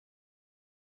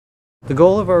The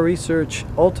goal of our research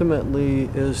ultimately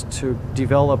is to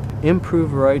develop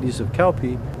improved varieties of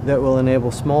cowpea that will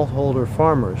enable smallholder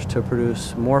farmers to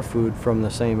produce more food from the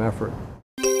same effort.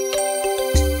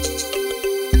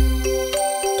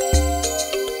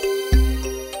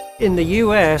 In the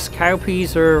US,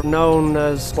 cowpeas are known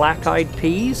as black-eyed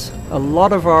peas. A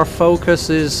lot of our focus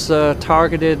is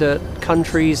targeted at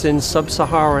countries in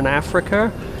sub-Saharan Africa,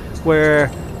 where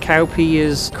cowpea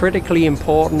is critically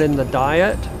important in the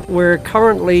diet. We're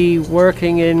currently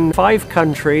working in 5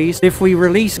 countries. If we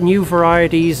release new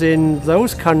varieties in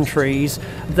those countries,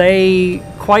 they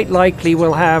quite likely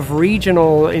will have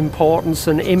regional importance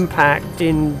and impact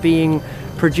in being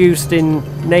produced in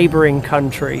neighboring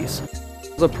countries.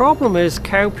 The problem is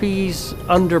cowpeas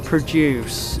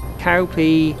underproduce.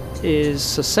 Cowpea is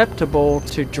susceptible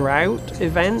to drought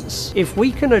events. If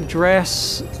we can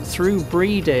address through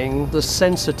breeding the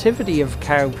sensitivity of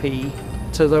cowpea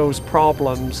to those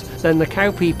problems, then the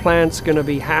cowpea plant's going to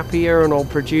be happier and will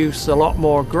produce a lot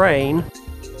more grain.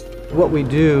 What we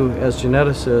do as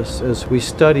geneticists is we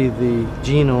study the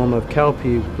genome of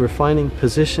cowpea. We're finding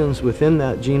positions within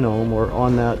that genome or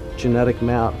on that genetic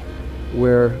map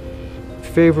where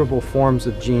favorable forms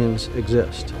of genes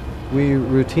exist. We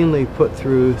routinely put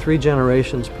through 3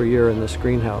 generations per year in this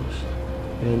greenhouse.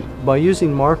 And by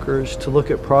using markers to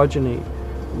look at progeny,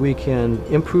 we can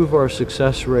improve our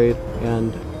success rate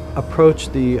and approach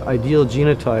the ideal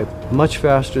genotype much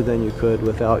faster than you could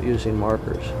without using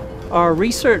markers. Our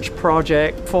research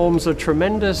project forms a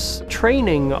tremendous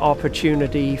training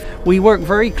opportunity. We work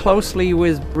very closely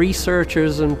with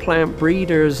researchers and plant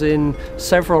breeders in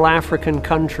several African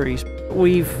countries.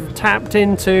 We've tapped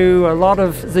into a lot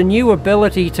of the new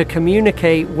ability to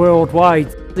communicate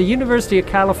worldwide. The University of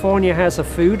California has a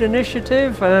food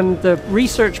initiative, and the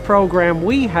research program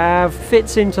we have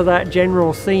fits into that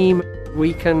general theme.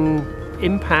 We can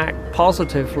impact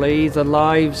positively the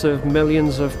lives of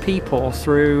millions of people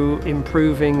through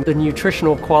improving the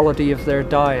nutritional quality of their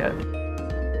diet.